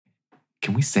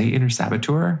Can we say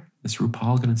intersaboteur? Is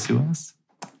RuPaul going to sue us?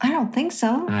 I don't think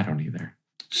so. I don't either.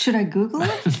 Should I Google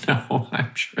it? No,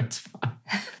 I'm sure it's fine.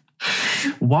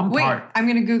 Wait, I'm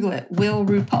going to Google it. Will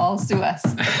RuPaul sue us?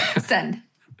 Send.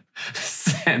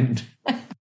 Send.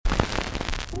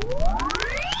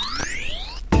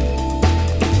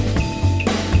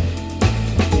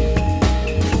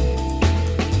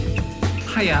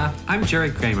 Hiya, I'm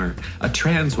Jerry Kramer, a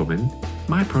trans woman.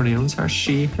 My pronouns are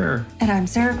she, her. And I'm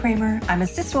Sarah Kramer. I'm a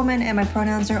cis woman, and my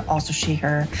pronouns are also she,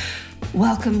 her.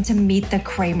 Welcome to Meet the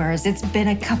Kramers. It's been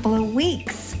a couple of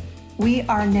weeks. We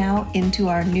are now into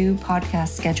our new podcast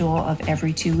schedule of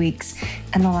every 2 weeks.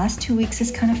 And the last 2 weeks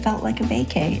has kind of felt like a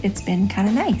vacay. It's been kind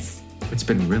of nice. It's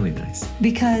been really nice.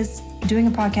 Because doing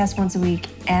a podcast once a week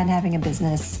and having a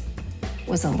business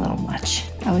was a little much.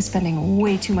 I was spending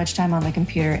way too much time on the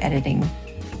computer editing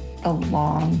the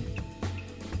long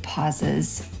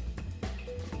pauses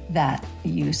that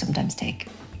you sometimes take.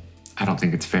 I don't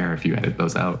think it's fair if you edit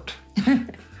those out.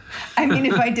 I mean,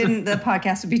 if I didn't, the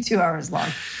podcast would be 2 hours long.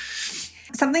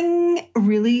 Something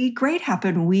really great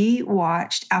happened. We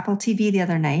watched Apple TV the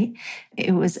other night.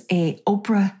 It was a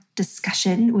Oprah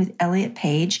discussion with Elliot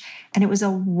Page, and it was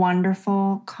a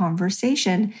wonderful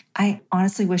conversation. I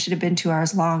honestly wish it had been 2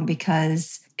 hours long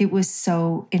because it was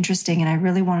so interesting, and I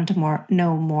really wanted to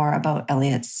know more about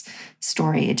Elliot's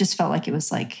story. It just felt like it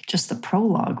was like just the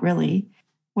prologue, really.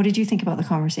 What did you think about the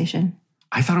conversation?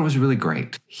 I thought it was really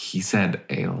great. He said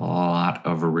a lot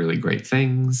of really great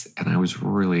things, and I was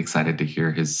really excited to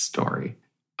hear his story.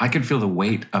 I could feel the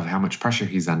weight of how much pressure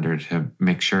he's under to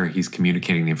make sure he's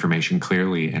communicating the information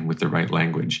clearly and with the right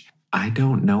language. I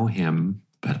don't know him,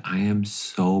 but I am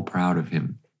so proud of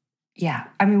him. Yeah.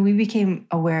 I mean, we became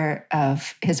aware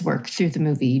of his work through the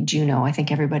movie Juno. I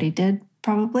think everybody did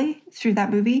probably through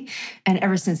that movie. And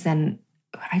ever since then,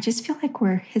 I just feel like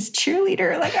we're his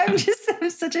cheerleader. Like I'm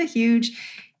such a huge,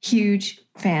 huge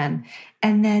fan.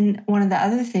 And then one of the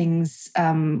other things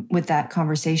with that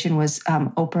conversation was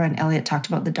Oprah and Elliot talked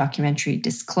about the documentary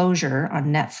Disclosure on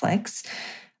Netflix.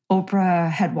 Oprah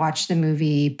had watched the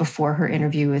movie before her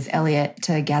interview with Elliot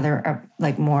to gather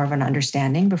more of an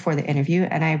understanding before the interview.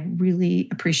 And I really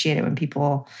appreciate it when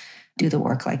people do the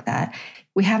work like that.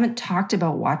 We haven't talked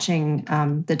about watching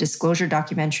the Disclosure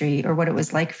documentary or what it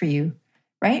was like for you,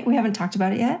 right? We haven't talked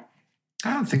about it yet?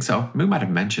 I don't think so. We might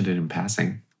have mentioned it in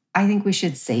passing. I think we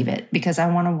should save it because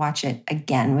I want to watch it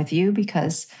again with you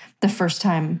because the first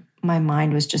time my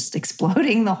mind was just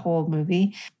exploding the whole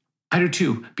movie. I do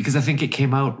too, because I think it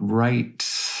came out right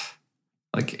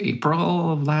like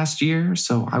April of last year.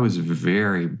 So I was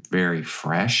very, very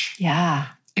fresh. Yeah.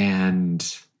 And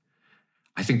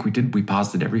I think we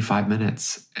paused it every 5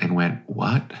 minutes and went,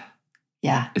 what?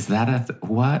 Yeah. Is that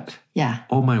what? Yeah.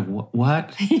 Oh my,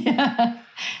 what? Yeah.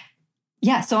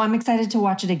 Yeah. So I'm excited to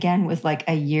watch it again with like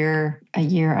a year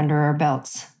under our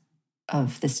belts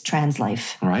of this trans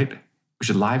life. All right. We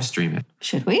should live stream it.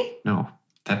 Should we? No.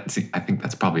 I think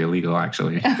that's probably illegal,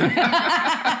 actually.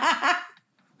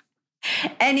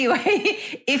 Anyway,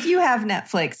 if you have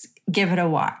Netflix, give it a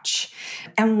watch.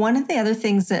 And one of the other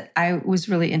things that I was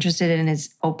really interested in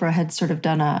is Oprah had sort of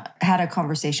had a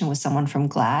conversation with someone from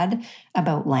GLAAD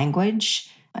about language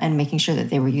and making sure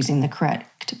that they were using the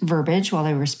correct verbiage while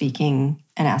they were speaking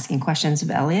and asking questions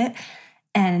of Elliot.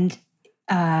 And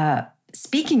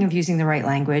speaking of using the right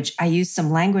language, I used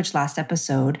some language last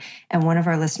episode, and one of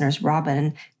our listeners,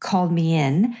 Robin, called me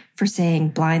in for saying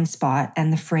blind spot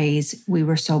and the phrase, we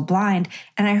were so blind.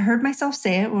 And I heard myself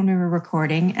say it when we were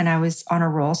recording, and I was on a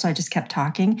roll, so I just kept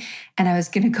talking. And I was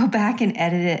going to go back and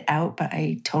edit it out, but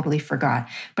I totally forgot.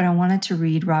 But I wanted to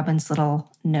read Robin's little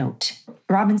note.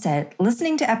 Robin said,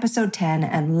 listening to episode 10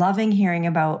 and loving hearing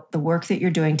about the work that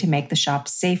you're doing to make the shop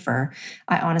safer,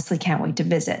 I honestly can't wait to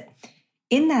visit.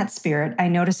 In that spirit, I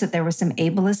noticed that there was some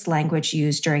ableist language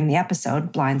used during the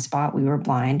episode. Blind spot, we were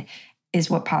blind, is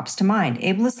what pops to mind.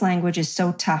 Ableist language is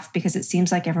so tough because it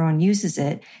seems like everyone uses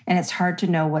it, and it's hard to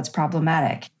know what's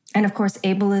problematic. And of course,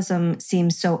 ableism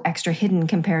seems so extra hidden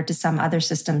compared to some other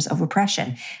systems of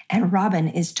oppression. And Robin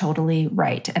is totally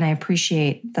right, and I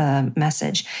appreciate the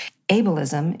message.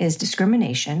 Ableism is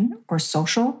discrimination or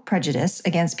social prejudice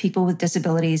against people with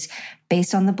disabilities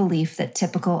based on the belief that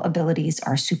typical abilities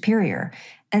are superior.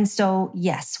 And so,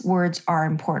 yes, words are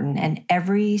important, and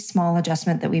every small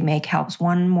adjustment that we make helps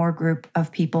one more group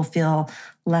of people feel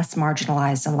less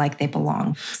marginalized and like they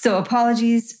belong. So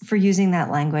apologies for using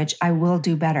that language. I will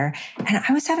do better. And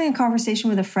I was having a conversation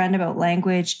with a friend about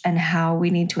language and how we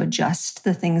need to adjust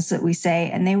the things that we say,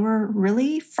 and they were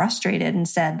really frustrated and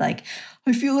said, like,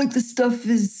 I feel like this stuff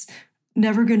is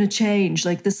never going to change.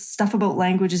 Like this stuff about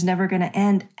language is never going to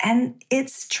end. And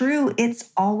it's true.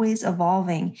 It's always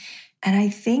evolving. And I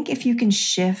think if you can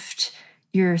shift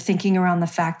your thinking around the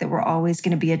fact that we're always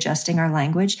going to be adjusting our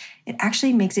language, it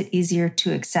actually makes it easier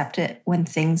to accept it when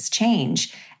things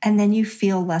change. And then you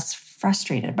feel less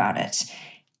frustrated about it.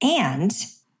 And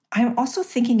I'm also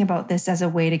thinking about this as a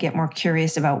way to get more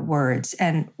curious about words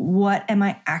and what am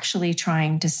I actually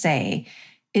trying to say?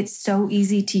 It's so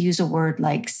easy to use a word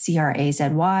like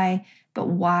CRAZY, but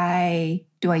why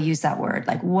do I use that word?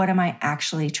 Like, what am I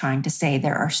actually trying to say?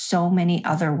 There are so many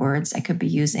other words I could be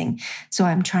using. So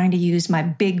I'm trying to use my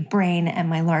big brain and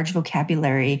my large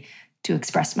vocabulary to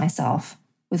express myself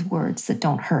with words that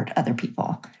don't hurt other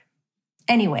people.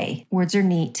 Anyway, words are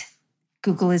neat.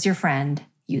 Google is your friend.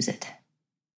 Use it.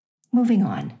 Moving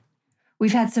on.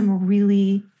 We've had some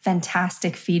really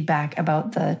fantastic feedback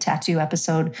about the tattoo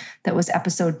episode that was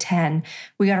episode 10.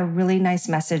 We got a really nice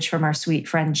message from our sweet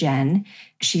friend Jen.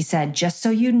 She said, just so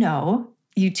you know,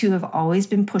 you two have always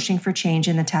been pushing for change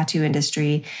in the tattoo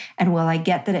industry. And while I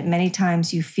get that at many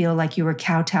times you feel like you were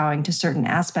kowtowing to certain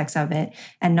aspects of it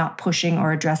and not pushing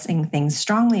or addressing things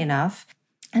strongly enough,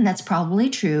 and that's probably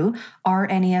true. Are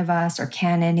any of us or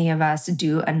can any of us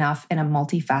do enough in a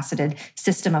multifaceted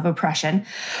system of oppression?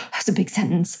 That's a big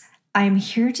sentence. I'm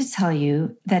here to tell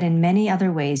you that in many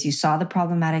other ways you saw the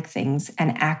problematic things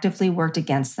and actively worked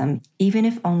against them, even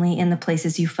if only in the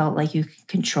places you felt like you could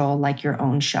control, like your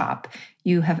own shop.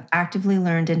 You have actively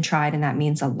learned and tried, and that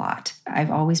means a lot. I've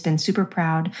always been super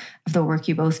proud of the work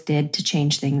you both did to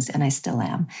change things, and I still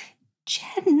am.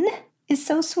 Jen is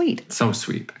so sweet. So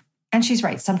sweet. And she's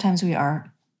right. Sometimes we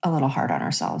are a little hard on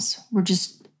ourselves. We're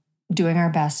just doing our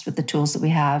best with the tools that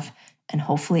we have. And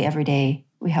hopefully every day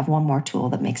we have one more tool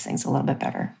that makes things a little bit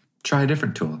better. Try a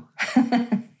different tool.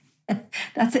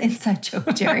 That's an inside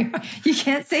joke, Jerry. You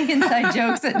can't say inside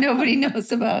jokes that nobody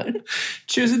knows about.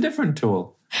 Choose a different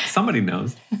tool. Somebody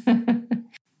knows.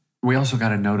 We also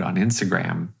got a note on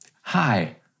Instagram.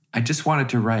 Hi, I just wanted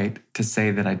to write to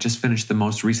say that I just finished the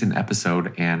most recent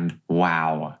episode and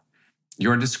wow.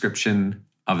 Your description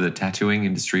of the tattooing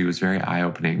industry was very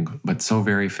eye-opening, but so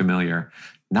very familiar.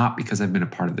 Not because I've been a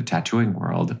part of the tattooing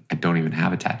world, I don't even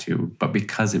have a tattoo, but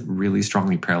because it really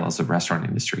strongly parallels the restaurant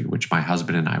industry, which my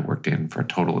husband and I worked in for a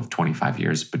total of 25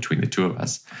 years between the two of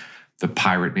us. The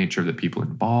pirate nature of the people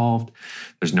involved,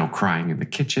 there's no crying in the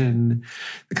kitchen,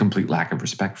 the complete lack of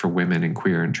respect for women and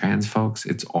queer and trans folks,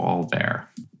 it's all there.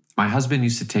 My husband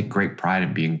used to take great pride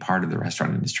in being part of the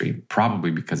restaurant industry,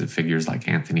 probably because of figures like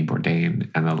Anthony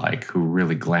Bourdain and the like, who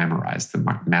really glamorized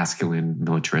the masculine,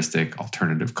 militaristic,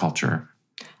 alternative culture.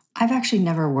 I've actually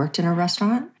never worked in a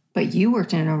restaurant, but you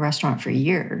worked in a restaurant for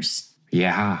years.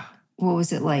 Yeah. What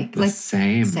was it like?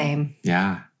 Same.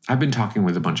 Yeah. I've been talking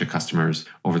with a bunch of customers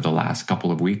over the last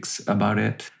couple of weeks about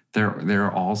it.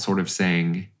 They're all sort of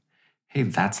saying, hey,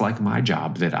 that's like my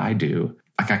job that I do.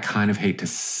 Like, I kind of hate to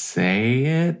say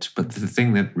it, but the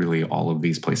thing that really all of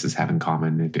these places have in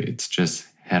common, it's just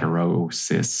hetero,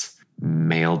 cis,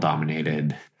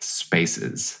 male-dominated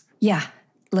spaces. Yeah,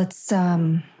 let's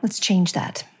change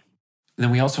that. And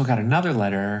then we also got another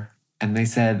letter, and they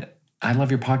said, I love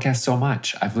your podcast so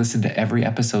much. I've listened to every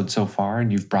episode so far,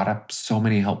 and you've brought up so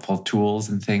many helpful tools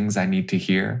and things I need to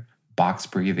hear. Box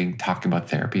breathing, talking about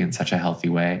therapy in such a healthy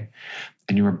way.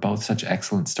 And you are both such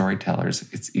excellent storytellers.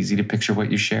 It's easy to picture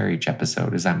what you share each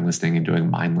episode as I'm listening and doing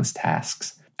mindless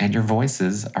tasks. And your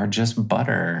voices are just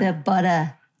butter. The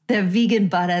butter. The vegan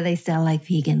butter. They sound like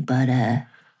vegan butter.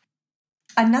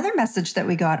 Another message that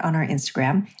we got on our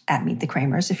Instagram, at Meet the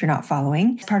Kramers, if you're not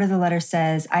following, part of the letter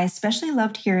says, I especially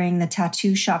loved hearing the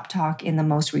tattoo shop talk in the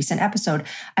most recent episode.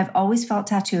 I've always felt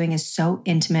tattooing is so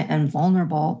intimate and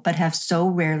vulnerable, but have so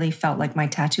rarely felt like my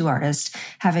tattoo artist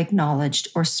have acknowledged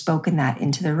or spoken that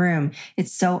into the room.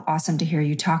 It's so awesome to hear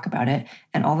you talk about it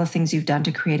and all the things you've done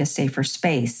to create a safer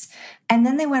space. And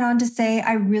then they went on to say,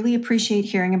 I really appreciate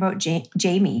hearing about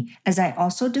Jamie, as I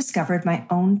also discovered my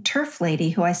own turf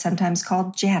lady who I sometimes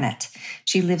call Janet.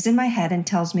 She lives in my head and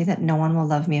tells me that no one will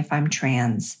love me if I'm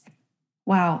trans.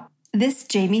 Wow, this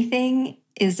Jamie thing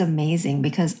is amazing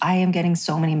because I am getting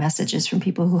so many messages from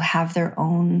people who have their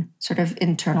own sort of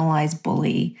internalized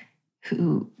bully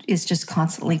who is just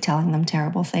constantly telling them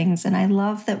terrible things. And I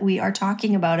love that we are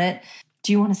talking about it.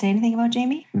 Do you want to say anything about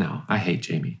Jamie? No, I hate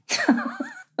Jamie.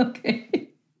 Okay.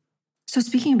 So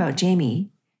speaking about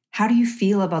Jamie, how do you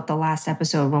feel about the last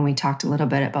episode when we talked a little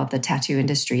bit about the tattoo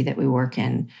industry that we work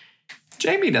in?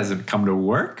 Jamie doesn't come to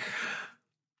work.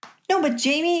 No, but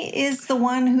Jamie is the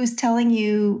one who's telling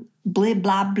you blib,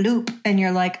 blah, bloop. And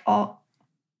you're like, oh,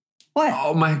 what?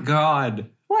 Oh my God.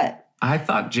 What? I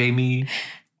thought Jamie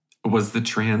was the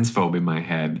transphobe in my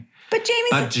head.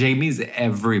 But Jamie's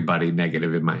everybody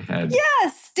negative in my head.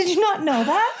 Yes. Did you not know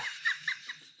that?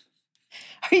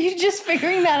 Are you just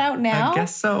figuring that out now? I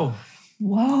guess so.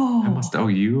 Whoa. I must owe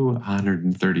you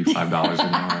 $135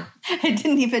 an hour. I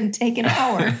didn't even take an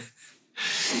hour.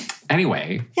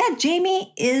 Anyway. Yeah,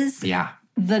 Jamie is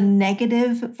the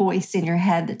negative voice in your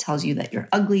head that tells you that you're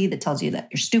ugly, that tells you that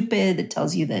you're stupid, that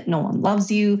tells you that no one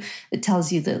loves you, that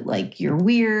tells you that, like, you're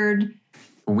weird.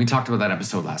 When we talked about that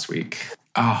episode last week,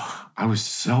 I was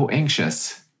so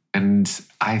anxious. And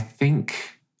I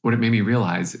think what it made me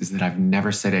realize is that I've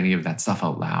never said any of that stuff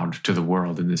out loud to the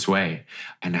world in this way,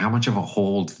 and how much of a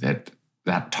hold that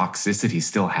toxicity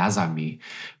still has on me.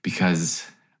 Because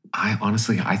I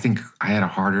think I had a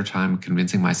harder time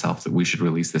convincing myself that we should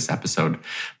release this episode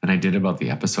than I did about the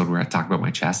episode where I talked about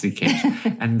my chastity cage.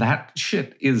 And that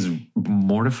shit is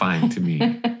mortifying to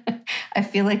me. I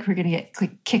feel like we're going to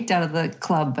get kicked out of the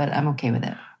club, but I'm okay with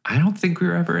it. I don't think we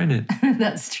were ever in it.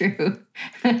 That's true.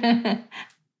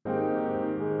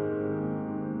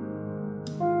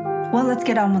 Well, let's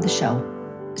get on with the show.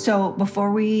 So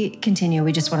before we continue,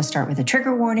 we just want to start with a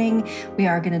trigger warning. We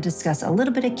are going to discuss a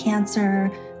little bit of cancer,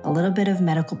 a little bit of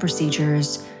medical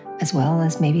procedures, as well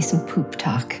as maybe some poop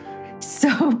talk.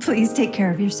 So please take care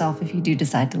of yourself if you do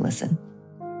decide to listen.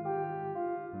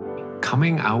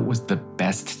 Coming out was the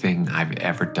best thing I've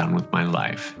ever done with my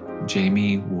life.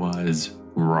 Jamie was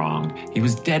wrong. He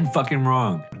was dead fucking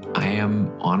wrong. I am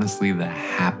honestly the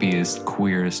happiest,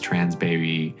 queerest trans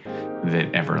baby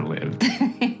that ever lived.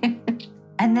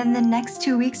 And then the next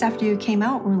 2 weeks after you came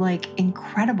out were like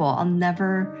incredible. I'll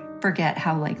never forget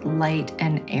how like light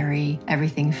and airy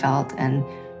everything felt. And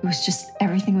it was just,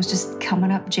 everything was just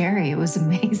coming up Jerry. It was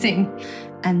amazing.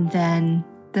 And then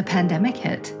the pandemic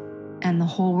hit and the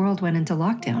whole world went into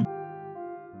lockdown.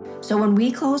 So when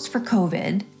we closed for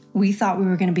COVID, we thought we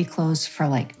were going to be closed for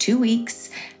like 2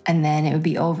 weeks and then it would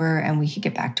be over and we could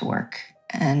get back to work.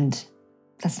 And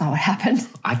that's not what happened.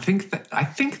 I think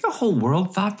the whole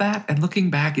world thought that. And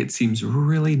looking back, it seems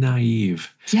really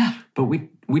naive. Yeah. But we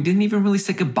didn't even really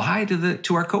say goodbye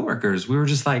to our coworkers. We were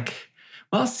just like,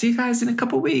 well, see you guys in a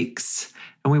couple weeks.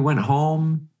 And we went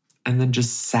home and then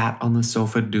just sat on the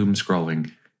sofa doom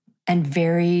scrolling. And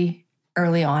very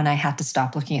early on, I had to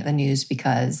stop looking at the news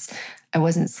because I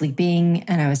wasn't sleeping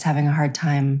and I was having a hard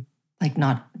time like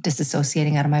not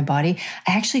disassociating out of my body.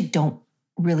 I actually don't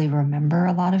really remember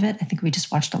a lot of it. I think we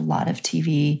just watched a lot of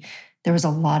TV. There was a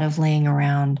lot of laying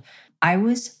around. I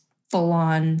was full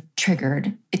on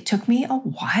triggered. It took me a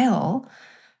while.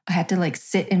 I had to like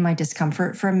sit in my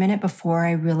discomfort for a minute before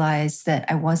I realized that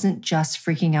I wasn't just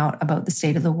freaking out about the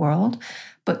state of the world,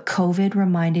 but COVID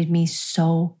reminded me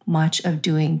so much of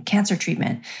doing cancer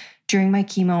treatment. During my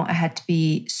chemo, I had to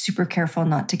be super careful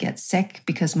not to get sick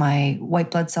because my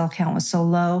white blood cell count was so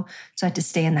low. So I had to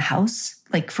stay in the house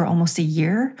like for almost a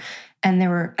year. And there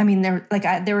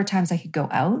were times I could go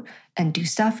out and do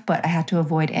stuff, but I had to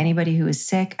avoid anybody who was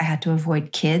sick. I had to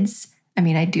avoid kids. I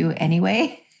mean, I do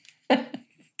anyway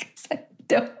because I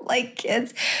don't like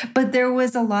kids. But there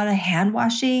was a lot of hand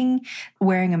washing,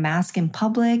 wearing a mask in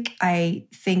public. I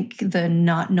think the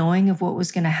not knowing of what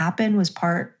was going to happen was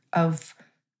part of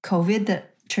COVID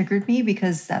that triggered me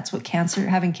because that's what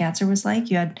having cancer was like.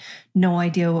 You had no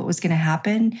idea what was going to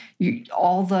happen.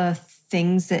 All the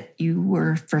things that you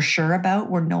were for sure about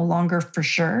were no longer for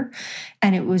sure.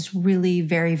 And it was really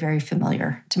very, very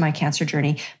familiar to my cancer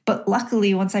journey. But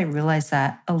luckily, once I realized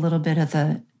that, a little bit of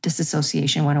the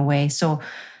disassociation went away. So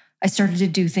I started to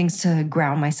do things to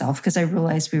ground myself because I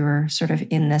realized we were sort of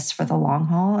in this for the long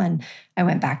haul. And I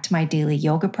went back to my daily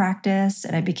yoga practice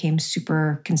and I became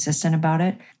super consistent about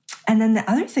it. And then the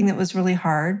other thing that was really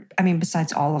hard, I mean,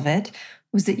 besides all of it,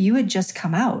 was that you had just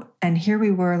come out. And here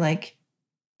we were like,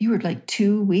 you were like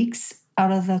 2 weeks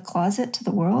out of the closet to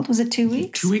the world. Was it 2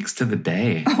 weeks? 2 weeks to the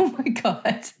day. Oh my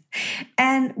God.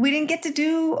 And we didn't get to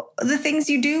do the things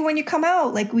you do when you come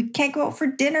out. Like we can't go out for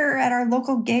dinner at our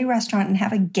local gay restaurant and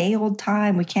have a gay old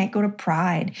time. We can't go to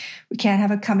Pride. We can't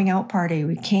have a coming out party.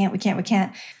 We can't.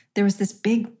 There was this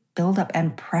big buildup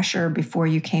and pressure before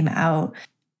you came out.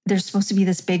 There's supposed to be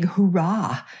this big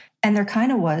hurrah. And there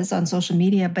kind of was on social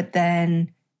media, but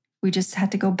then we just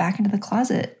had to go back into the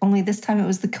closet. Only this time it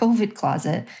was the COVID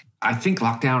closet. I think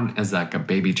lockdown as like a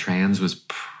baby trans was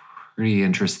pretty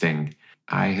interesting.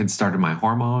 I had started my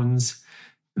hormones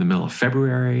in the middle of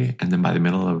February, and then by the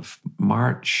middle of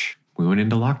March, we went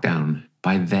into lockdown.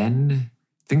 By then,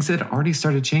 things had already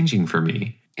started changing for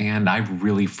me, and I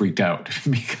really freaked out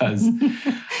because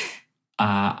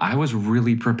I was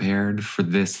really prepared for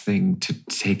this thing to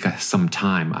take some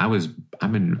time.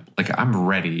 I'm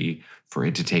ready for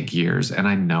it to take years, and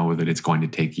I know that it's going to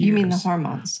take years. You mean the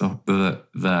hormones? The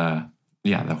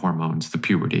hormones, the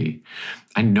puberty.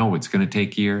 I know it's going to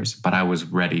take years, but I was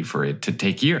ready for it to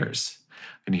take years.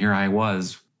 And here I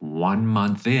was 1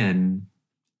 month in,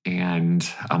 and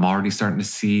I'm already starting to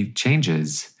see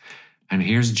changes. And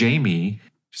here's Jamie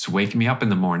just waking me up in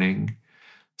the morning.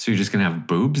 So you're just going to have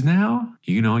boobs now?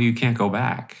 You know, you can't go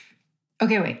back.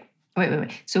 Okay,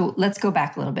 wait. So let's go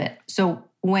back a little bit. So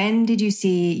when did you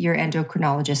see your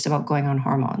endocrinologist about going on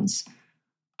hormones?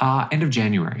 End of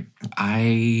January.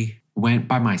 I went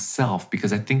by myself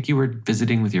because I think you were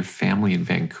visiting with your family in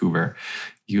Vancouver.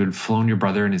 You had flown your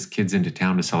brother and his kids into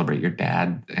town to celebrate your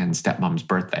dad and stepmom's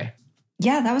birthday.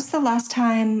 Yeah, that was the last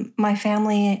time my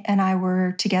family and I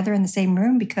were together in the same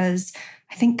room because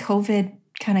I think COVID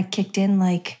kind of kicked in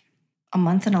like a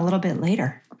month and a little bit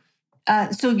later.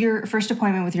 So your first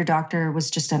appointment with your doctor was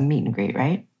just a meet and greet,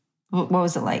 right? What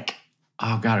was it like?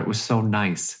 Oh, God, it was so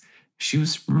nice. She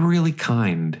was really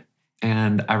kind.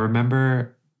 And I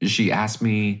remember she asked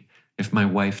me if my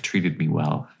wife treated me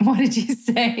well. What did you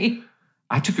say?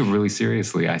 I took it really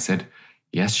seriously. I said,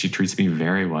 yes, she treats me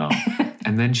very well.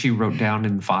 And then she wrote down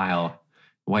in the file,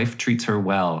 wife treats her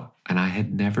well. And I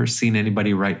had never seen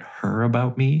anybody write her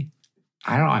about me.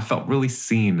 I don't know. I felt really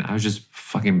seen. I was just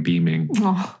fucking beaming.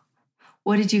 Oh,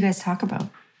 what did you guys talk about?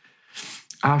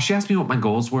 She asked me what my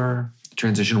goals were,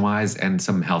 transition-wise, and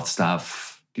some health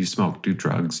stuff. Do you smoke, do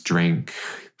drugs, drink,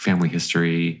 family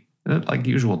history, like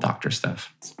usual doctor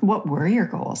stuff. What were your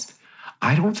goals?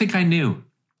 I don't think I knew.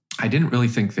 I didn't really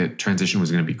think that transition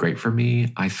was going to be great for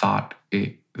me. I thought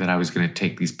that I was going to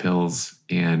take these pills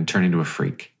and turn into a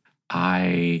freak.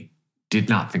 I did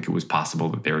not think it was possible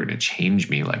that they were going to change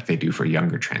me like they do for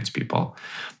younger trans people.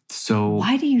 So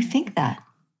why do you think that?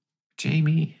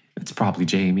 Jamie. It's probably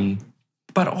Jamie.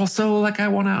 But also, like, I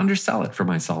want to undersell it for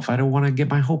myself. I don't want to get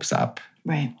my hopes up.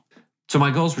 Right. So my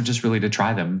goals were just really to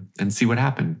try them and see what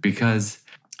happened, because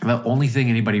the only thing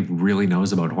anybody really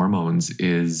knows about hormones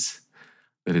is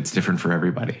that it's different for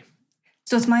everybody.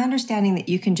 So it's my understanding that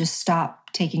you can just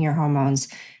stop taking your hormones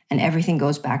and everything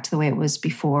goes back to the way it was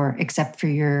before, except for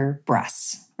your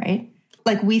breasts, right?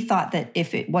 Like, we thought that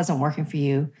if it wasn't working for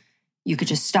you, you could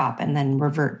just stop and then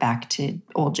revert back to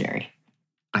old Jerry.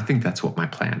 I think that's what my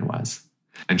plan was.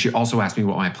 And she also asked me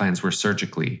what my plans were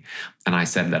surgically. And I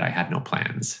said that I had no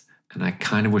plans. And I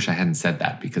kind of wish I hadn't said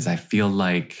that, because I feel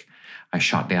like I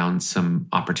shot down some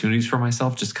opportunities for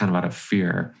myself just kind of out of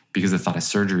fear, because the thought of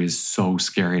surgery is so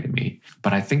scary to me.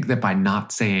 But I think that by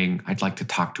not saying I'd like to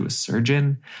talk to a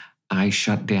surgeon, I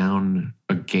shut down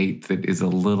a gate that is a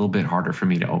little bit harder for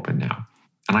me to open now.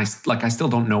 And I still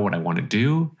don't know what I want to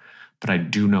do, but I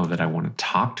do know that I want to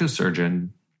talk to a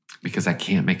surgeon, because I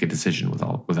can't make a decision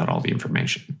without all the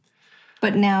information.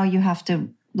 But now you have to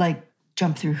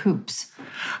jump through hoops.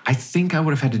 I think I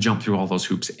would have had to jump through all those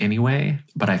hoops anyway,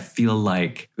 but I feel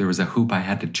like there was a hoop I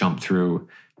had to jump through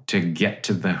to get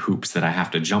to the hoops that I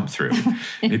have to jump through.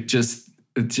 It just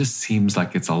seems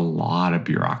like it's a lot of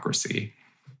bureaucracy,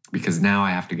 because now I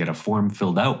have to get a form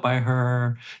filled out by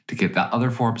her, to get the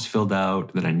other forms filled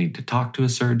out, that I need to talk to a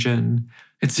surgeon.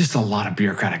 It's just a lot of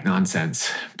bureaucratic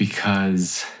nonsense,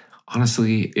 because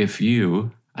honestly, if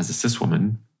you, as a cis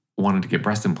woman, wanted to get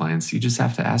breast implants, you just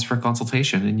have to ask for a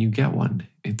consultation and you get one.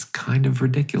 It's kind of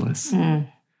ridiculous.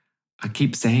 I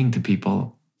keep saying to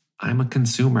people, I'm a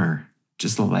consumer.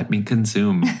 Just let me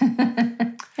consume.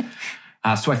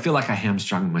 So I feel like I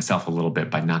hamstrung myself a little bit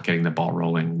by not getting the ball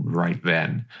rolling right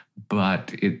then.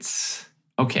 But it's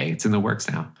okay. It's in the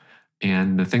works now.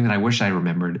 And the thing that I wish I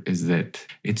remembered is that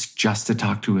it's just to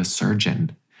talk to a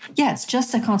surgeon. Yeah, it's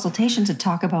just a consultation to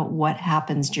talk about what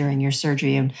happens during your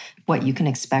surgery and what you can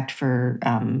expect for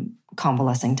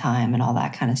convalescing time and all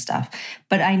that kind of stuff.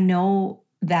 But I know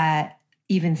that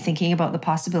even thinking about the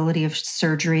possibility of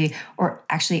surgery, or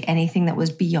actually anything that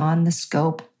was beyond the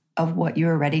scope of what you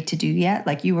were ready to do yet,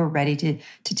 like you were ready to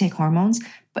take hormones,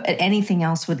 but anything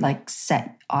else would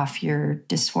set off your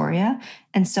dysphoria.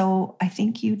 And so I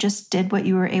think you just did what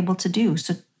you were able to do.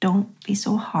 So don't be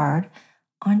so hard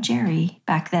on Jerry.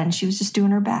 Back then, she was just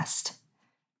doing her best.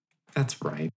 That's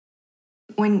right.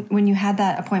 When you had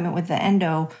that appointment with the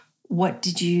endo, what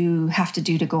did you have to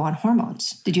do to go on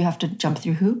hormones? Did you have to jump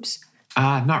through hoops?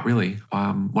 Not really.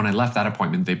 When I left that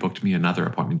appointment, they booked me another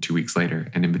appointment 2 weeks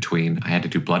later. And in between, I had to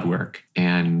do blood work.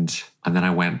 And then I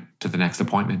went to the next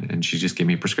appointment, and she just gave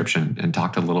me a prescription and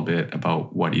talked a little bit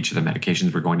about what each of the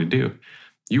medications were going to do.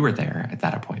 You were there at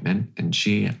that appointment, and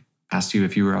she asked you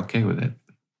if you were okay with it.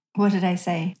 What did I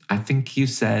say? I think you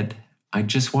said, I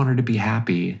just want her to be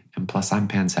happy. And plus, I'm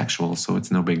pansexual, so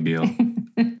it's no big deal.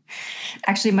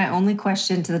 Actually, my only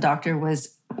question to the doctor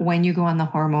was, when you go on the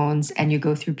hormones and you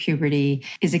go through puberty,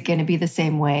 is it going to be the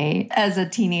same way as a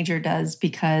teenager does?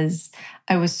 Because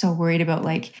I was so worried about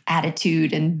like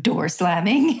attitude and door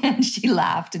slamming. And she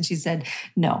laughed and she said,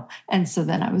 no. And so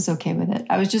then I was okay with it.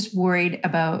 I was just worried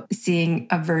about seeing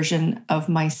a version of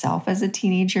myself as a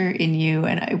teenager in you.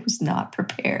 And I was not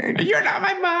prepared. You're not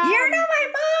my mom. You're not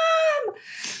my mom.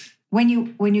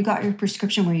 When you got your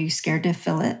prescription, were you scared to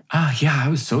fill it? Yeah, I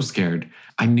was so scared.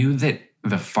 I knew that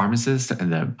the pharmacist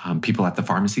and the people at the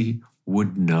pharmacy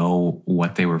would know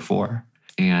what they were for.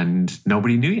 And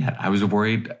nobody knew yet. I was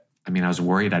worried. I was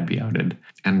worried I'd be outed.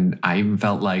 And I even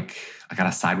felt like I got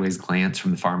a sideways glance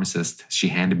from the pharmacist. She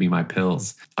handed me my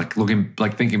pills.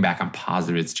 Thinking back, I'm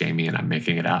positive it's Jamie and I'm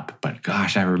making it up. But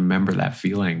gosh, I remember that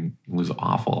feeling. It was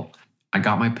awful. I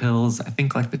got my pills, I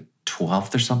think like the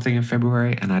 12th or something in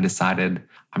February. And I decided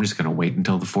I'm just going to wait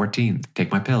until the 14th,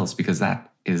 take my pills, because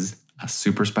that is a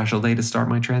super special day to start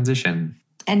my transition.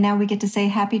 And now we get to say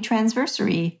happy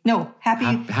transversary. No,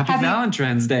 happy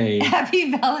Valentine's Day. Happy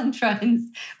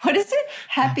Valentine's. What is it?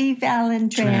 Happy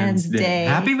Valentine's Day.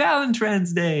 Happy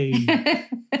Valentine's Day.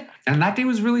 And that day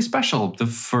was really special. The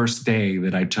first day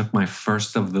that I took my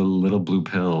first of the little blue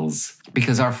pills,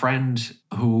 because our friend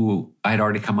who I'd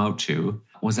already come out to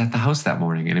was at the house that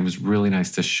morning. And it was really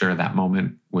nice to share that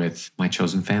moment with my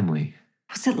chosen family.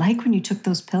 What was it like when you took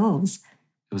those pills?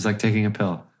 It was like taking a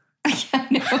pill. I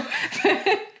know.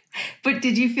 But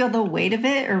did you feel the weight of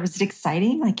it, or was it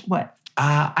exciting? Like what?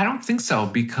 I don't think so,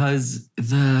 because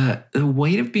the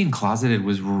weight of being closeted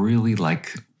was really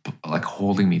like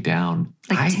holding me down.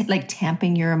 Like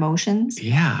tamping your emotions?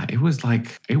 Yeah, it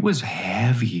was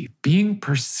heavy. Being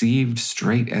perceived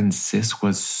straight and cis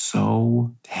was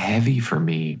so heavy for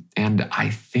me. And I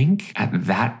think at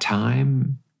that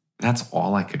time, that's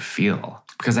all I could feel.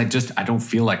 Because I don't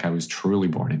feel like I was truly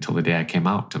born until the day I came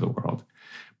out to the world.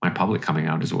 My public coming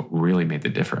out is what really made the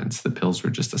difference. The pills were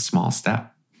just a small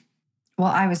step.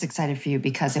 Well, I was excited for you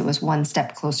because it was one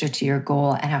step closer to your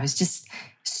goal. And I was just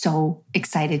so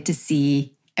excited to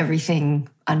see everything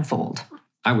unfold.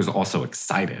 I was also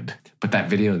excited. But that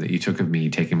video that you took of me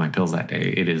taking my pills that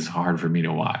day, it is hard for me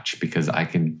to watch because I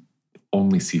can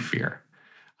only see fear.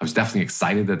 I was definitely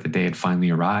excited that the day had finally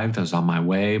arrived. I was on my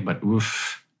way, but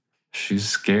oof, she's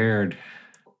scared.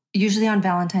 Usually on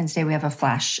Valentine's Day, we have a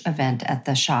flash event at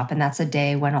the shop, and that's a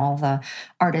day when all the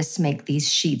artists make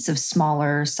these sheets of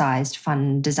smaller sized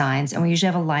fun designs. And we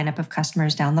usually have a lineup of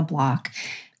customers down the block,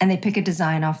 and they pick a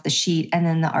design off the sheet, and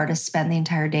then the artists spend the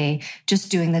entire day just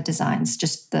doing the designs,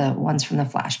 just the ones from the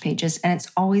flash pages. And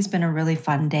it's always been a really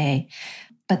fun day.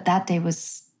 But that day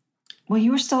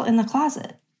you were still in the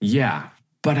closet. Yeah.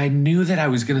 But I knew that I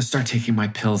was going to start taking my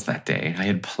pills that day. I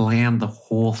had planned the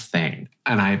whole thing.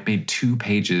 And I had made 2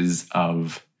 pages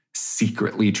of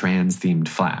secretly trans-themed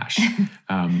flash.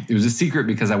 It was a secret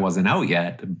because I wasn't out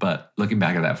yet. But looking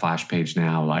back at that flash page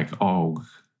now, like, oh,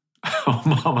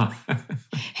 mama.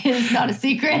 It's not a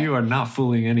secret. You are not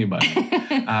fooling anybody.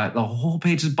 The whole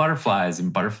page is butterflies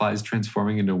and butterflies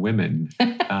transforming into women.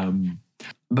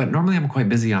 But normally I'm quite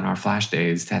busy on our flash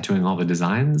days tattooing all the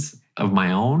designs of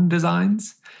my own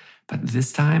designs. But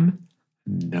this time,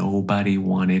 nobody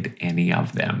wanted any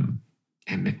of them.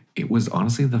 And it was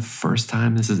honestly the first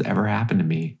time this has ever happened to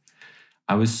me.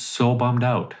 I was so bummed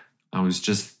out. I was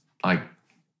just like,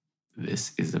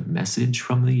 this is a message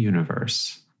from the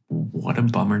universe. What a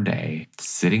bummer day.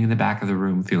 Sitting in the back of the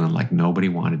room feeling like nobody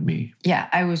wanted me. Yeah,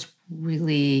 I was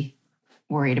really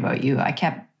worried about you. I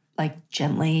kept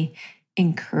gently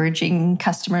encouraging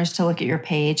customers to look at your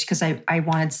page because I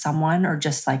wanted someone or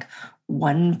just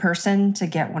one person to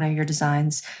get one of your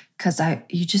designs because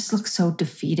you just look so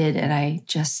defeated and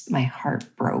my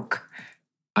heart broke.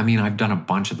 I mean, I've done a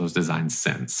bunch of those designs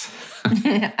since.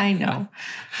 I know.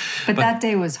 But that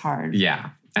day was hard.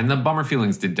 Yeah. And the bummer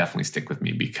feelings did definitely stick with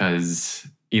me because,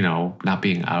 not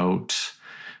being out,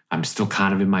 I'm still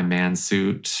kind of in my man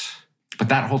suit. But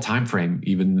that whole time frame,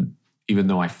 even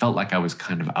though I felt like I was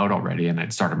kind of out already and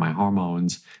I'd started my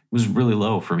hormones, it was really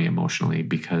low for me emotionally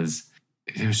because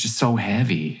it was just so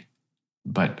heavy.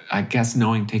 But I guess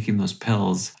taking those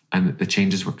pills and the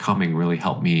changes were coming really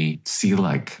helped me see a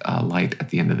light at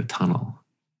the end of the tunnel.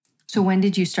 So when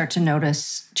did you start to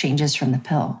notice changes from the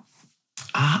pill?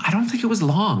 I don't think it was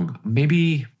long.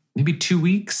 Maybe 2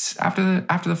 weeks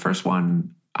after the first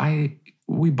one,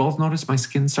 we both noticed my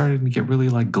skin started to get really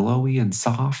glowy and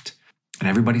soft. And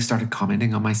everybody started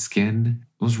commenting on my skin.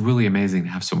 It was really amazing to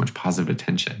have so much positive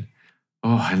attention.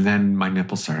 Oh, and then my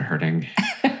nipples started hurting.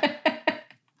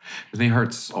 They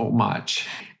hurt so much.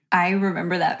 I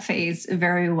remember that phase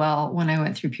very well when I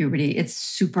went through puberty. It's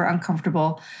super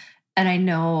uncomfortable. And I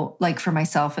know, like for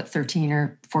myself at 13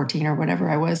 or 14 or whatever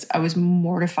I was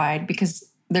mortified because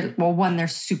they're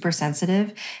super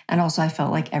sensitive. And also I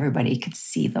felt like everybody could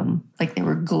see them, like they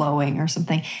were glowing or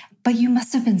something. But you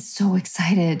must have been so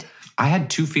excited. I had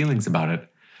two feelings about it.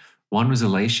 One was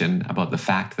elation about the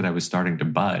fact that I was starting to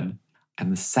bud. And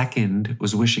the second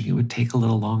was wishing it would take a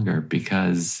little longer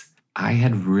because I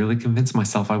had really convinced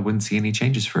myself I wouldn't see any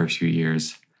changes for a few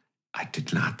years. I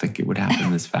did not think it would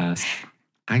happen this fast.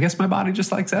 I guess my body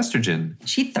just likes estrogen.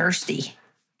 She thirsty.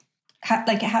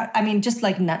 Just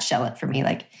like nutshell it for me.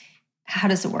 Like, how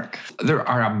does it work? There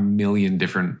are a million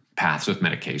different paths with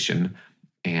medication.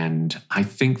 And I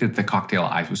think that the cocktail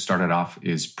I started off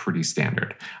is pretty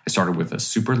standard. I started with a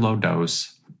super low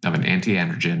dose of an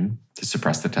anti-androgen to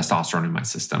suppress the testosterone in my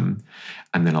system,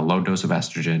 and then a low dose of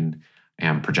estrogen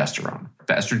and progesterone.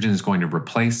 The estrogen is going to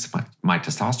replace my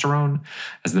testosterone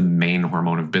as the main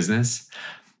hormone of business.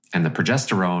 And the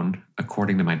progesterone,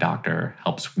 according to my doctor,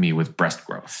 helps me with breast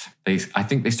growth. I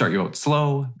think they start you out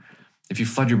slow. If you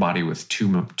flood your body with too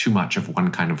much of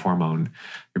one kind of hormone,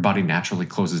 your body naturally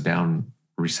closes down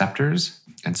receptors.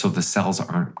 And so the cells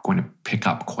aren't going to pick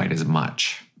up quite as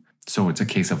much. So it's a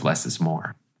case of less is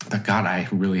more. But God, I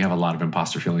really have a lot of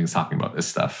imposter feelings talking about this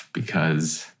stuff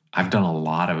because I've done a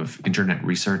lot of internet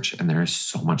research and there is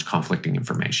so much conflicting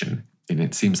information. And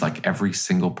it seems like every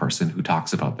single person who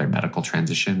talks about their medical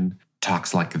transition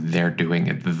talks like they're doing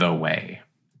it the way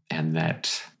and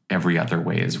that every other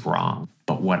way is wrong.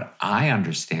 But what I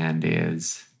understand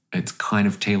is it's kind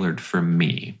of tailored for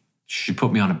me. She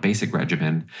put me on a basic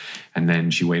regimen and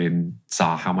then she waited and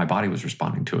saw how my body was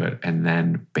responding to it. And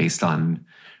then based on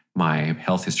my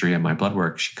health history and my blood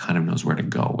work, she kind of knows where to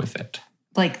go with it.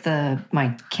 Like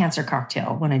my cancer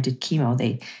cocktail, when I did chemo,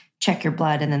 they check your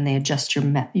blood and then they adjust your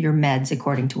meds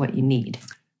according to what you need.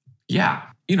 Yeah.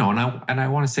 And I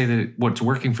want to say that what's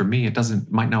working for me,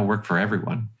 might not work for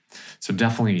everyone. So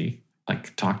definitely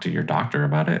talk to your doctor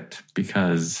about it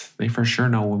because they for sure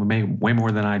know way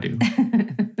more than I do.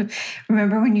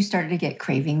 Remember when you started to get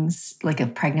cravings like a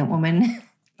pregnant woman?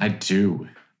 I do.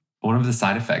 One of the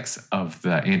side effects of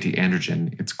the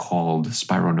anti-androgen, it's called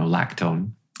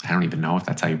spironolactone. I don't even know if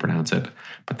that's how you pronounce it,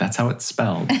 but that's how it's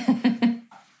spelled.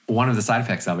 One of the side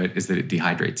effects of it is that it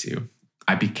dehydrates you.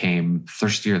 I became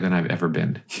thirstier than I've ever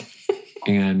been.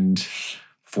 And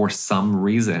for some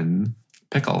reason,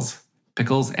 pickles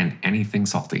and anything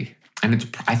salty.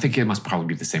 And I think it must probably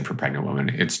be the same for pregnant women.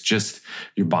 It's just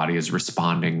your body is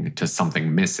responding to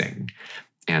something missing.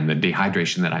 And the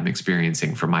dehydration that I'm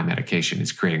experiencing from my medication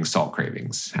is creating salt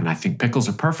cravings. And I think pickles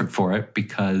are perfect for it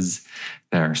because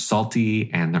they're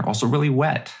salty and they're also really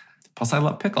wet. Plus, I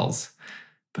love pickles,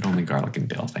 but only garlic and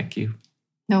dill. Thank you.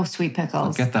 No sweet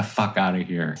pickles. Get the fuck out of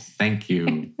here. Thank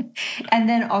you. And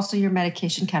then also your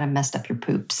medication kind of messed up your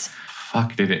poops.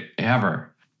 Fuck, did it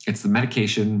ever. It's the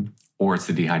medication or it's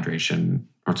the dehydration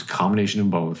or it's a combination of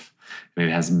both. And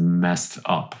it has messed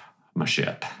up my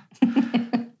shit.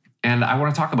 And I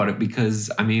want to talk about it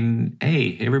because,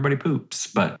 hey, everybody poops,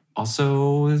 but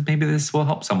also maybe this will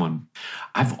help someone.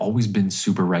 I've always been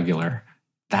super regular.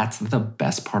 That's the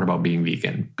best part about being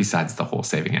vegan, besides the whole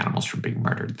saving animals from being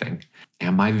murdered thing.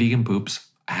 And my vegan poops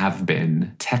have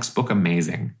been textbook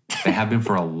amazing. They have been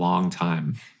for a long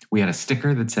time. We had a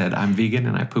sticker that said, I'm vegan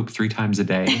and I poop 3 times a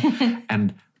day.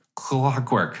 And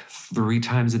clockwork 3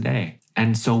 times a day.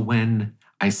 And so when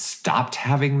I stopped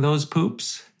having those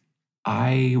poops,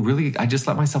 I just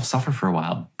let myself suffer for a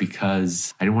while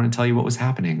because I didn't want to tell you what was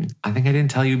happening. I think I didn't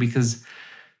tell you because,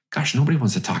 gosh, nobody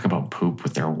wants to talk about poop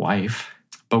with their wife.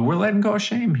 But we're letting go of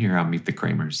shame here on Meet the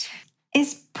Kramers.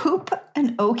 Is poop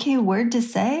an okay word to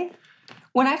say?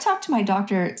 When I talk to my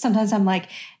doctor, sometimes I'm like,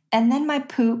 and then my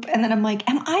poop, and then I'm like,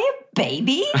 am I a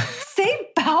baby? Say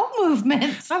bowel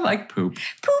movements. I like poop.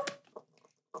 Poop.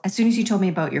 As soon as you told me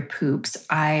about your poops,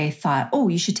 I thought,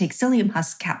 you should take psyllium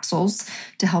husk capsules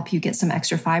to help you get some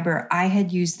extra fiber. I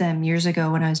had used them years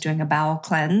ago when I was doing a bowel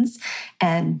cleanse,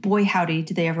 and boy, howdy,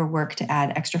 did they ever work to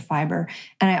add extra fiber.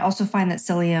 And I also find that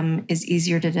psyllium is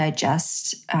easier to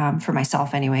digest, for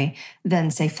myself anyway, than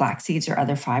say flax seeds or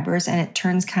other fibers. And it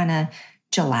turns kind of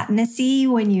gelatinous-y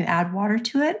when you add water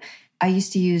to it. I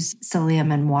used to use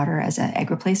psyllium and water as an egg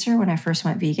replacer when I first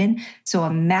went vegan. So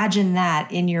imagine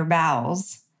that in your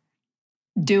bowels.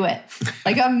 Do it.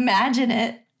 Imagine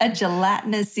it, a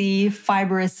gelatinous-y,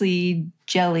 fibrously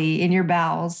jelly in your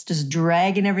bowels, just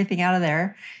dragging everything out of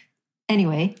there.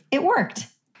 Anyway, it worked.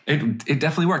 It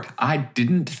definitely worked. I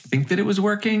didn't think that it was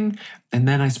working. And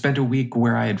then I spent a week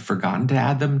where I had forgotten to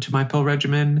add them to my pill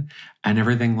regimen and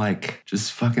everything like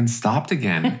just fucking stopped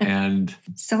again. And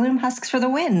Psyllium husks for the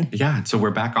win. yeah, so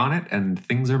we're back on it and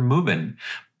things are moving.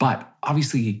 But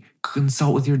obviously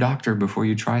consult with your doctor before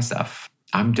you try stuff.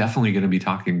 I'm definitely going to be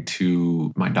talking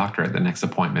to my doctor at the next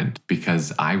appointment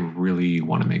because I really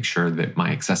want to make sure that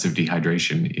my excessive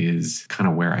dehydration is kind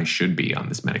of where I should be on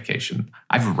this medication.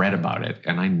 I've read about it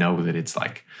and I know that it's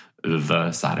like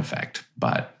the side effect,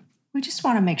 but We just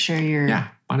want to make sure your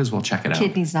might as well check it out.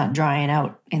 kidney's not drying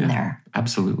out in there.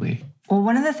 Absolutely. Well,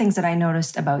 one of the things that I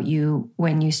noticed about you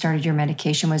when you started your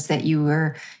medication was that you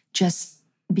were just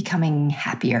becoming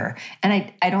happier.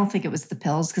 And I don't think it was the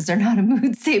pills because they're not a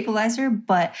mood stabilizer,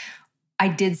 but I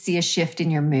did see a shift in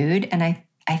your mood. And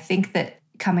I think that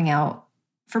coming out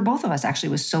for both of us actually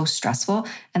was so stressful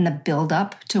and the build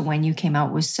up to when you came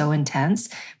out was so intense.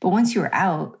 But once you were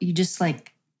out, you just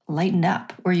like lightened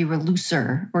up or you were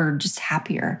looser or just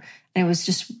happier. And it was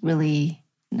just really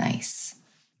nice.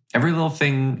 Every little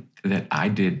thing that I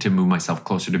did to move myself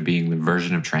closer to being the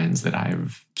version of trans that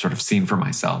I've sort of seen for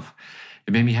myself,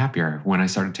 it made me happier. When I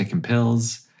started taking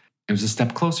pills, it was a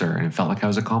step closer and it felt like I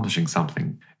was accomplishing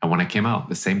something. And when I came out,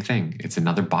 the same thing. It's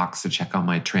another box to check on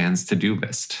my trans to-do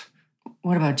list.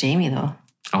 What about Jamie though?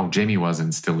 Oh, Jamie was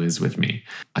and still is with me.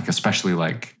 Like, especially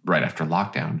like right after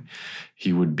lockdown,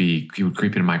 he would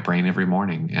creep into my brain every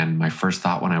morning. And my first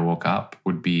thought when I woke up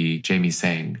would be Jamie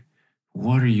saying,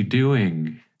 "What are you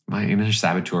doing?" My inner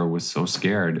saboteur was so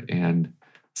scared and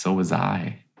so was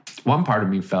I. One part of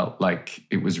me felt like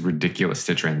it was ridiculous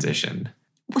to transition.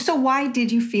 So why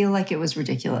did you feel like it was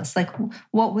ridiculous? Like,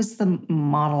 what was the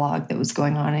monologue that was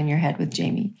going on in your head with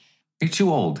Jamie? You're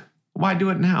too old. Why do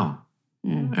it now?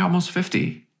 You're almost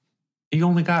 50. You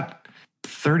only got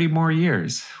 30 more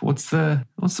years. What's the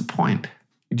point?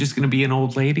 You're just going to be an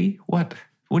old lady? What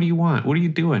do you want? What are you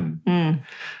doing?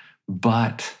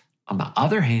 But on the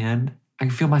other hand, I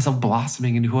could feel myself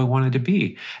blossoming into who I wanted to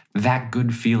be. That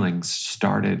good feeling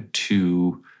started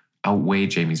to outweigh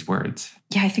Jamie's words.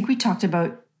 Yeah, I think we talked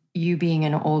about you being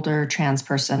an older trans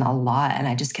person a lot. And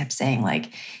I just kept saying,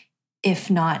 like, if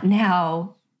not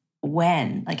now,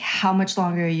 when? Like, how much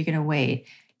longer are you going to wait?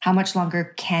 How much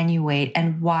longer can you wait?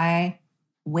 And why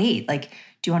wait? Like,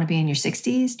 do you want to be in your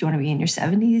 60s? Do you want to be in your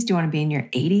 70s? Do you want to be in your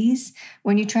 80s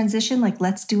when you transition? Like,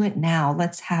 let's do it now.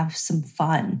 Let's have some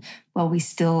fun while we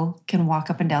still can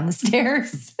walk up and down the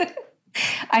stairs.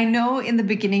 I know in the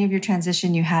beginning of your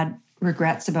transition, you had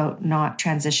regrets about not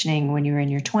transitioning when you were in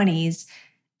your 20s,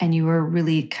 and you were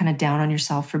really kind of down on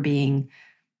yourself for being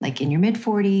like in your mid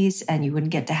 40s and you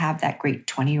wouldn't get to have that great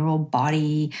 20-year-old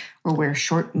body or wear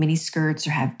short mini skirts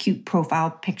or have cute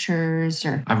profile pictures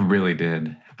or... I really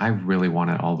did. I really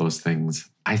wanted all those things.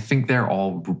 I think they're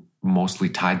all mostly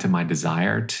tied to my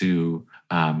desire to,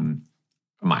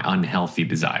 my unhealthy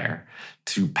desire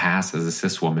to pass as a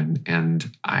cis woman.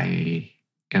 And I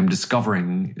am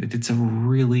discovering that it's a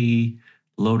really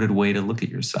loaded way to look at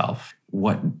yourself.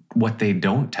 What they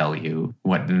don't tell you,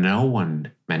 what no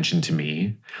one mentioned to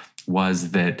me,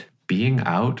 was that being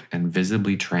out and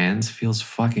visibly trans feels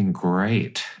fucking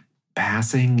great.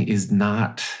 Passing is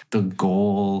not the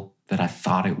goal that I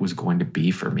thought it was going to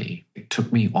be for me. It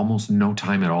took me almost no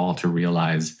time at all to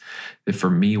realize that for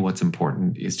me, what's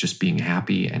important is just being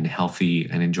happy and healthy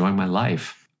and enjoying my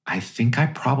life. I think I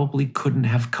probably couldn't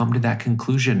have come to that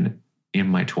conclusion in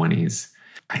my 20s.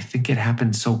 I think it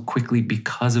happened so quickly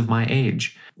because of my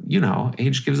age. You know,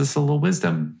 age gives us a little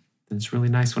wisdom. It's really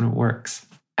nice when it works.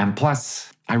 And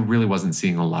plus, I really wasn't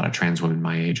seeing a lot of trans women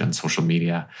my age on social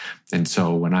media. And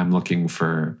so when I'm looking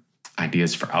for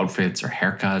ideas for outfits or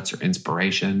haircuts or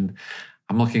inspiration,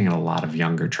 I'm looking at a lot of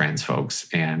younger trans folks.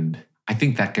 And I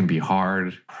think that can be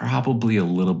hard, probably a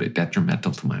little bit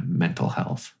detrimental to my mental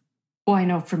health. Well, I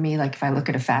know for me, like if I look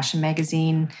at a fashion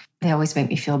magazine, they always make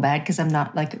me feel bad because I'm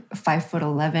not like a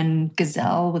 5'11"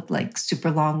 gazelle with like super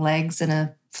long legs and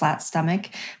a flat stomach.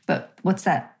 But what's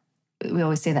that? We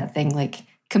always say that thing like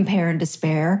compare and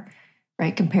despair,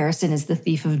 right? Comparison is the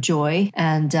thief of joy.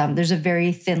 And there's a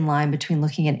very thin line between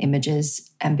looking at images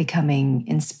and becoming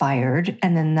inspired.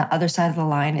 And then the other side of the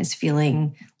line is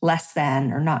feeling less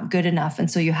than or not good enough. And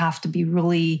so you have to be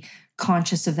really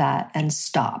conscious of that and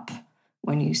stop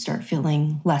when you start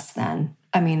feeling less than.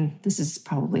 I mean, this is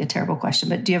probably a terrible question,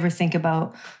 but do you ever think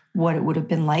about what it would have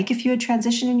been like if you had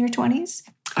transitioned in your 20s?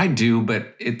 I do,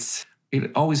 but it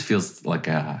always feels like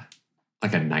a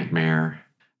nightmare.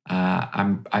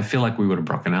 I feel like we would have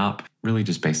broken up, really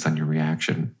just based on your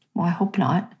reaction. Well, I hope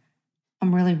not.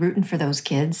 I'm really rooting for those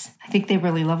kids. I think they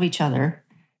really love each other.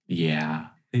 Yeah,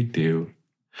 they do.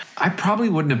 I probably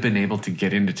wouldn't have been able to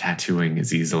get into tattooing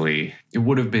as easily. It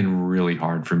would have been really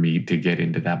hard for me to get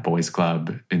into that boys'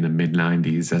 club in the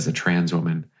mid-90s as a trans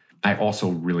woman. I also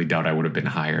really doubt I would have been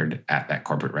hired at that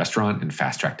corporate restaurant and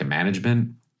fast-tracked to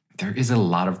management. There is a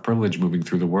lot of privilege moving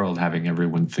through the world, having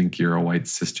everyone think you're a white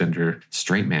cisgender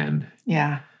straight man.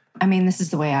 Yeah. I mean, this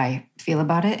is the way I feel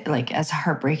about it. Like, as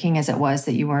heartbreaking as it was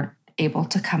that you weren't able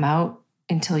to come out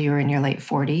until you were in your late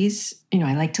 40s,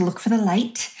 I like to look for the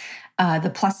light.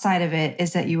 The plus side of it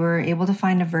is that you were able to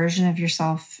find a version of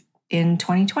yourself in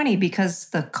 2020 because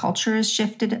the culture has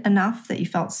shifted enough that you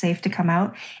felt safe to come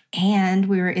out. And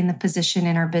we were in the position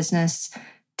in our business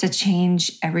to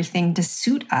change everything to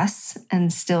suit us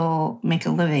and still make a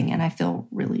living. And I feel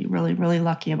really, really, really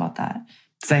lucky about that.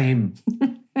 Same.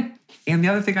 And the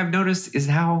other thing I've noticed is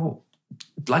how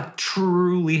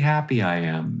truly happy I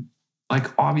am.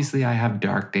 Obviously I have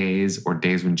dark days or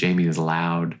days when Jamie is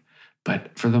loud,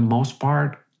 but for the most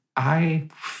part, I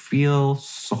feel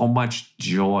so much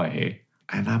joy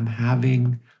and I'm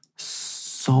having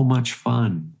so much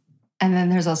fun. And then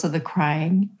there's also the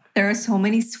crying. There are so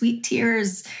many sweet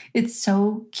tears. It's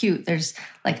so cute. There's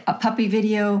a puppy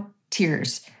video,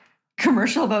 tears.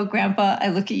 Commercial about grandpa, I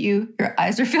look at you, your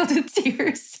eyes are filled with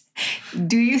tears.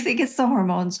 Do you think it's the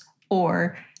hormones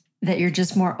or that you're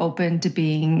just more open to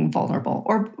being vulnerable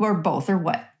or both or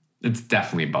what? It's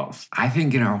definitely both. I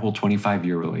think in our whole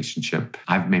 25-year relationship,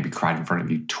 I've maybe cried in front of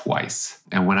you twice.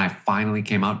 And when I finally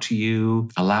came out to you,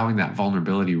 allowing that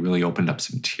vulnerability really opened up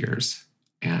some tears.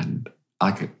 And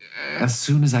as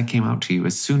soon as I came out to you,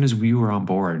 as soon as we were on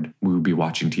board, we would be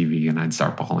watching TV and I'd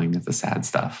start bawling at the sad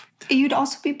stuff. You'd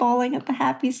also be bawling at the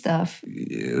happy stuff.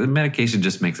 The medication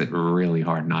just makes it really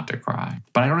hard not to cry.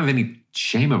 But I don't have any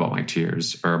shame about my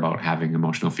tears or about having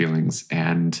emotional feelings.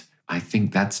 And I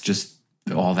think that's just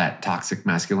all that toxic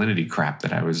masculinity crap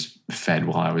that I was fed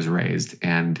while I was raised.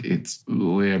 And it's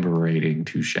liberating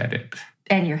to shed it.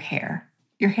 And your hair.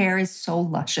 Your hair is so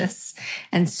luscious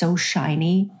and so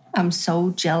shiny. I'm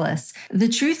so jealous. The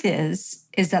truth is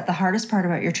that the hardest part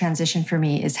about your transition for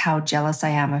me is how jealous I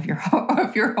am of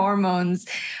your hormones.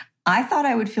 I thought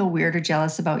I would feel weird or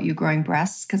jealous about you growing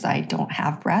breasts because I don't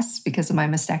have breasts because of my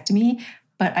mastectomy,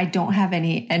 but I don't have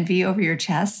any envy over your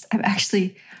chest. I'm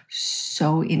actually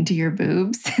so into your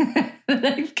boobs that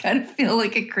I kind of feel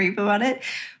like a creep about it.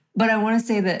 But I want to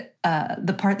say that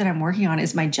the part that I'm working on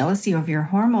is my jealousy over your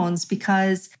hormones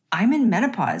because I'm in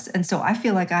menopause. And so I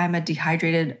feel like I'm a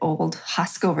dehydrated old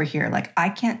husk over here. I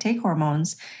can't take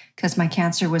hormones because my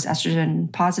cancer was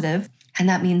estrogen positive. And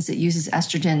that means it uses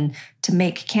estrogen to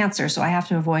make cancer. So I have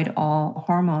to avoid all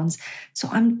hormones. So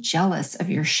I'm jealous of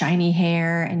your shiny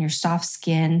hair and your soft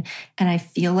skin. And I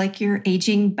feel like you're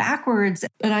aging backwards.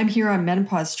 And I'm here on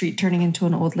Menopause Street turning into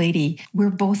an old lady. We're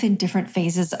both in different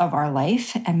phases of our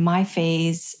life. And my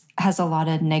phase has a lot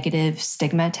of negative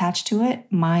stigma attached to it.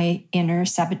 My inner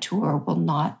saboteur will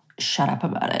not shut up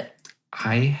about it.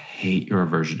 I hate your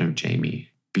version of Jamie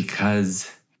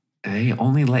because they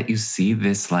only let you see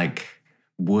this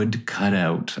wood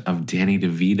cutout of Danny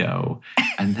DeVito.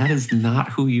 And that is not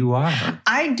who you are.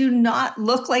 I do not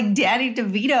look like Danny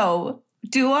DeVito.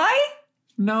 Do I?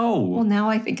 No. Well, now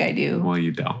I think I do. Well,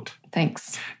 you don't.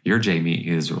 Thanks. Your Jamie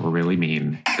is really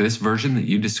mean. This version that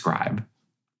you describe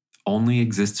only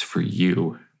exists for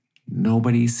you.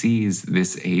 Nobody sees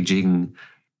this aging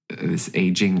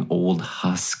old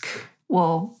husk.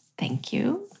 Well, thank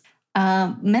you.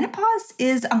 Menopause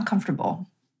is uncomfortable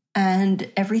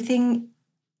and everything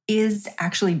is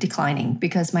actually declining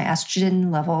because my estrogen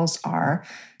levels are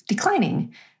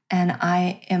declining and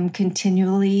I am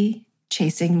continually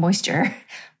chasing moisture.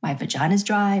 My vagina is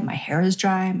dry, my hair is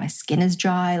dry, my skin is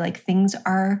dry, things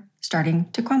are starting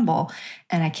to crumble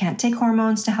and I can't take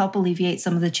hormones to help alleviate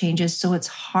some of the changes. So it's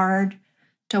hard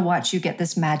to watch you get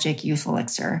this magic youth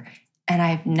elixir. And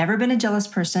I've never been a jealous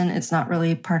person. It's not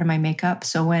really part of my makeup.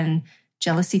 So when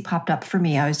jealousy popped up for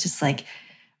me, I was just like,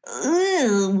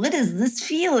 ugh, what is this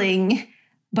feeling?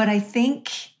 But I think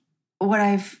what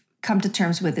I've come to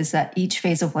terms with is that each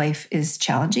phase of life is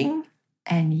challenging.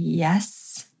 And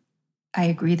yes, I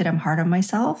agree that I'm hard on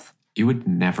myself. You would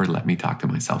never let me talk to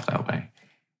myself that way.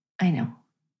 I know.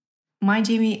 My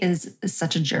Jamie is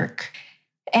such a jerk.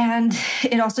 And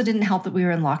it also didn't help that we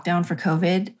were in lockdown for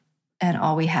COVID and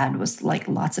all we had was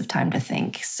lots of time to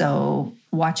think. So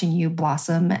watching you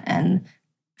blossom and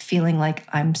feeling like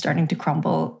I'm starting to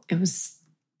crumble, it's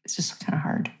just kind of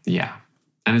hard. Yeah.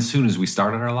 And as soon as we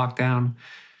started our lockdown,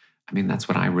 that's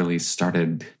when I really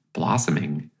started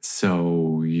blossoming.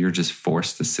 So you're just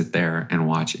forced to sit there and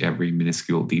watch every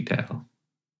minuscule detail.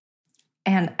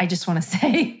 And I just want to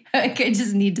say, I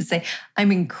just need to say,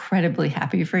 I'm incredibly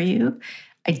happy for you.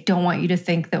 I don't want you to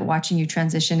think that watching you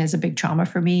transition is a big trauma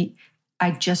for me.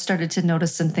 I just started to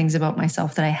notice some things about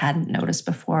myself that I hadn't noticed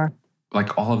before.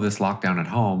 Like all of this lockdown at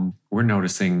home, we're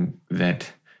noticing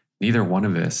that neither one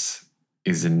of us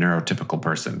is a neurotypical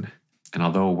person. And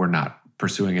although we're not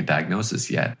pursuing a diagnosis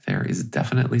yet, there is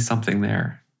definitely something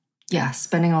there. Yeah,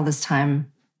 spending all this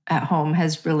time at home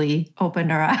has really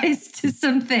opened our eyes to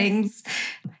some things.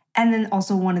 And then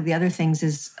also one of the other things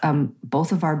is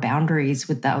both of our boundaries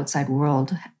with the outside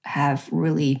world have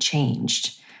really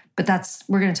changed. But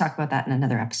we're going to talk about that in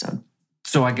another episode.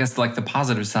 So I guess like the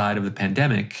positive side of the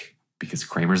pandemic, because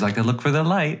Kramers like to look for the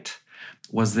light,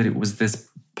 was that it was this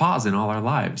pause in all our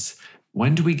lives.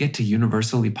 When do we get to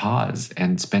universally pause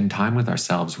and spend time with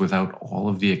ourselves without all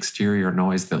of the exterior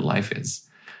noise that life is?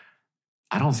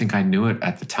 I don't think I knew it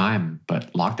at the time,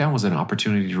 but lockdown was an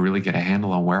opportunity to really get a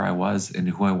handle on where I was and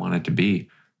who I wanted to be.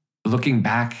 Looking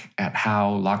back at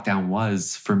how lockdown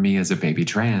was for me as a baby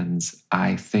trans,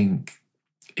 I think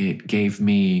it gave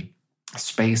me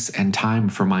space and time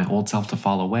for my old self to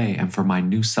fall away and for my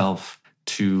new self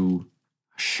to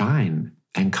shine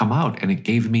and come out. And it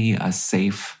gave me a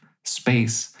safe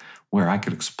space where I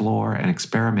could explore and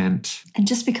experiment. And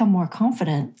just become more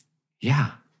confident.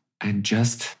 Yeah. And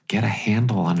just get a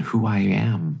handle on who I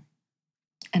am.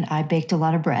 And I baked a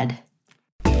lot of bread.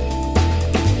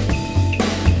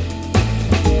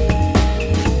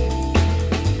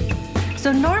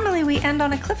 So normally we end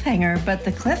on a cliffhanger, but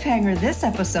the cliffhanger this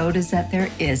episode is that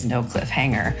there is no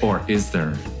cliffhanger. Or is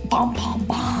there? Bum, bum,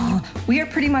 bum. We are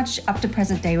pretty much up to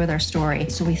present day with our story.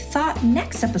 So we thought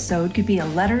next episode could be a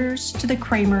Letters to the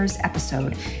Kramers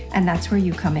episode. And that's where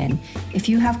you come in. If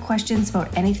you have questions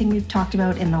about anything we've talked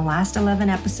about in the last 11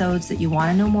 episodes that you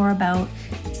want to know more about,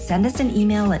 send us an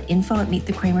email at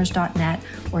info@meetkramers.net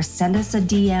or send us a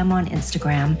DM on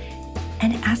Instagram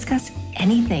and ask us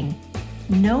anything.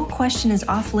 No question is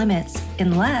off limits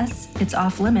unless it's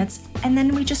off limits, and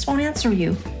then we just won't answer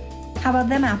you. How about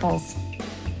them apples?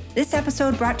 This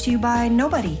episode brought to you by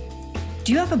nobody.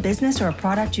 Do you have a business or a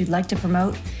product you'd like to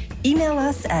promote? Email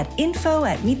us at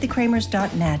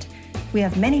info@meetkramers.net. We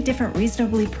have many different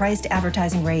reasonably priced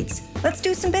advertising rates. Let's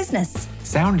do some business.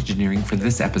 Sound engineering for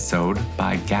this episode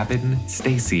by Gavin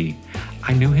Stacey.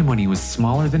 I knew him when he was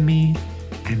smaller than me,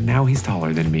 and now he's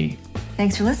taller than me.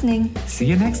 Thanks for listening. See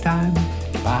you next time.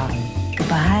 Bye.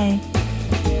 Goodbye.